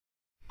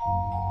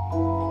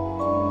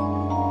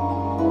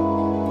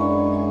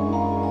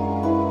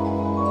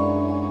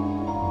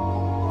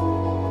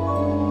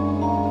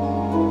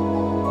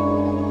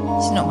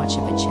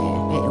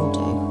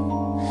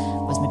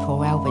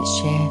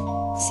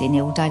sitting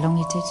here all day long,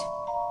 you did?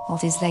 Or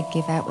did his leg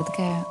give out with the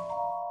gout?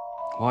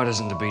 Why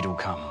doesn't the beadle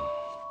come?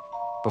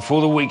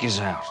 Before the week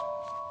is out.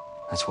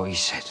 That's what he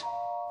said.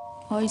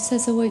 Oh, he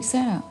says the week's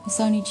out.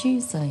 It's only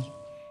Tuesday.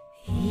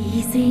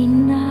 Easy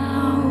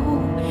now,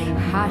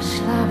 hush,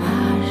 love,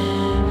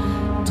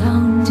 hush.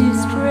 Don't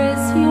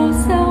distress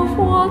yourself,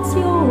 what's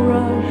your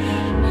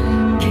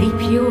rush?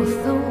 Keep your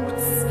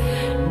thoughts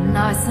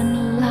nice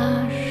and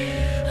lush.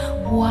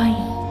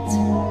 Wait.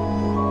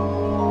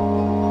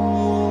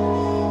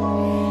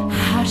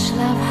 Hush,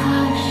 love,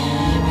 hush.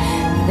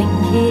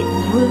 Think it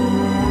through.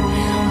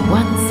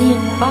 Once it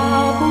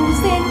bubbles,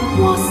 then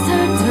what's to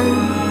do?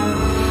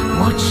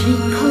 Watch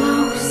it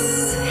close,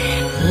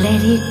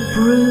 let it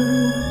brew.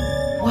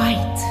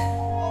 Wait.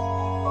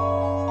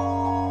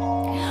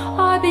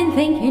 I've been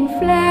thinking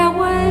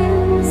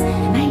flowers,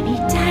 maybe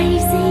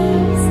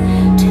daisies,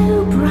 to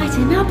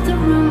brighten up the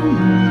room.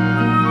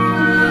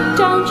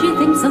 Don't you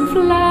think some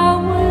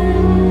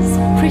flowers,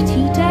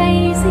 pretty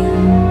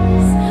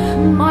daisies,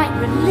 might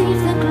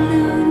relieve the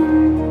gloom?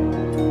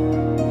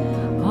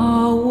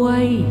 Oh,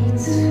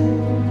 wait.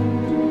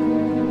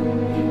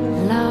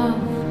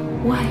 Love,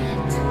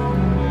 wait.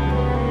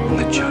 And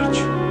the judge,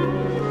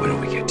 when do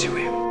we get to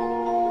him?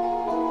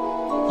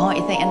 Aren't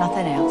you thinking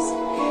nothing else?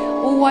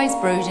 Always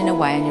brooding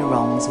away on your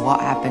wrongs. What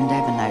happened,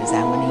 heaven knows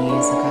how many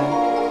years ago.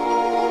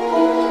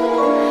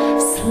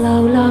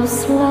 Slow, love,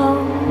 slow,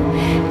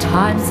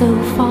 time so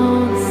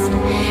fast.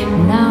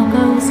 Now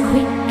goes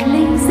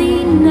quickly,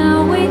 see,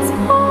 now it's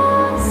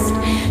past.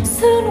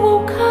 Soon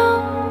will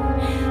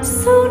come,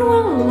 soon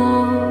will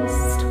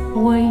last.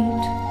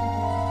 Wait.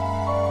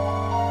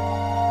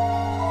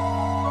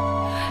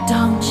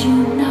 Don't you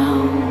know,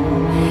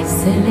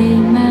 silly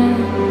man,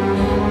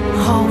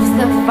 half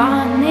the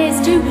fun is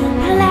to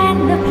plan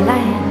the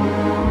plan.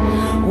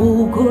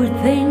 All good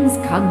things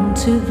come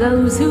to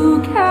those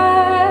who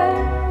can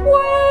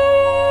wait.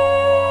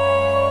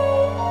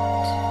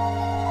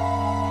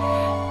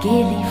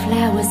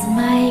 Gillyflowers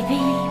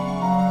maybe,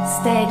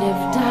 instead of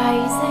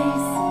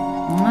daisies.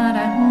 I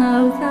don't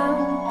know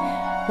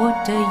though, what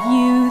do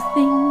you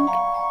think?